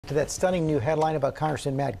to that stunning new headline about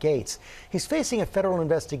Congressman Matt Gaetz. He's facing a federal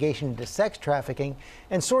investigation into sex trafficking,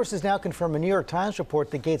 and sources now confirm a New York Times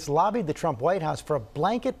report that Gaetz lobbied the Trump White House for a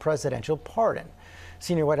blanket presidential pardon.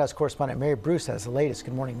 Senior White House correspondent Mary Bruce has the latest.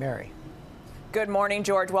 Good morning, Mary. Good morning,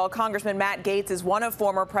 George. Well, Congressman Matt Gaetz is one of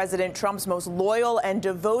former President Trump's most loyal and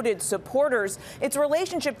devoted supporters. It's a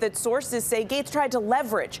relationship that sources say Gaetz tried to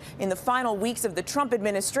leverage in the final weeks of the Trump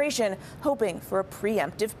administration, hoping for a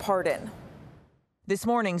preemptive pardon. This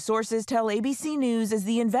morning, sources tell ABC News as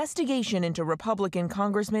the investigation into Republican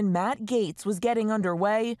Congressman Matt Gaetz was getting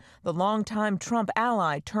underway, the longtime Trump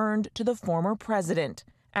ally turned to the former president,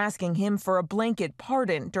 asking him for a blanket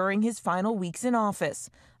pardon during his final weeks in office,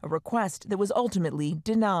 a request that was ultimately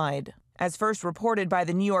denied. As first reported by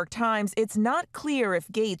the New York Times, it's not clear if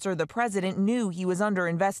Gaetz or the president knew he was under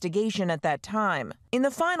investigation at that time. In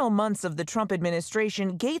the final months of the Trump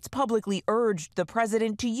administration, Gaetz publicly urged the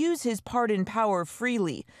president to use his pardon power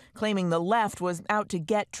freely, claiming the left was out to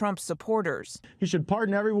get Trump's supporters. He should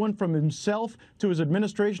pardon everyone from himself to his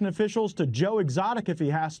administration officials to Joe Exotic if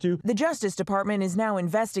he has to. The Justice Department is now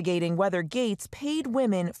investigating whether Gaetz paid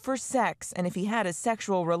women for sex and if he had a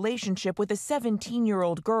sexual relationship with a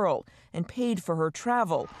 17-year-old girl and paid for her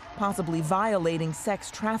travel, possibly violating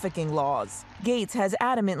sex trafficking laws. Gaetz has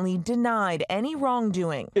adamantly denied any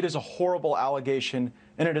wrongdoing. It is a horrible allegation,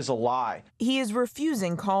 and it is a lie. He is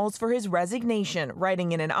refusing calls for his resignation,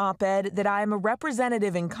 writing in an op-ed that I am a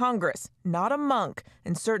representative in Congress, not a monk,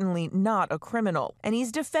 and certainly not a criminal. And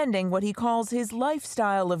he's defending what he calls his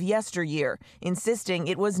lifestyle of yesteryear, insisting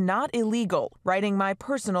it was not illegal, writing my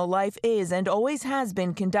personal life is and always has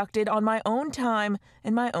been conducted on my own time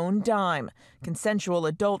and my own dime. Consensual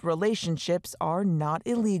adult relationships are not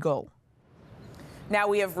illegal. Now,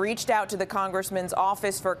 we have reached out to the congressman's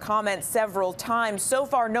office for comment several times. So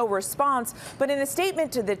far, no response. But in a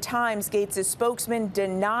statement to the Times, Gaetz' spokesman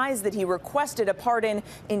denies that he requested a pardon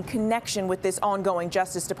in connection with this ongoing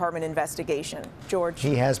Justice Department investigation. George.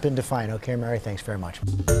 He has been defiant. Okay, Mary, thanks very much.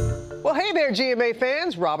 Well, hey there, GMA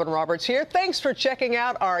fans. Robin Roberts here. Thanks for checking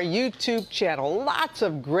out our YouTube channel. Lots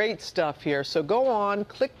of great stuff here. So go on,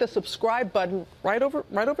 click the subscribe button right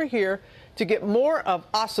over here to get more of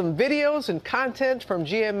awesome videos and content from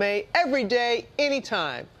GMA every day,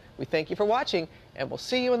 anytime. We thank you for watching, and we'll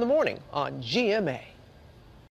see you in the morning on GMA.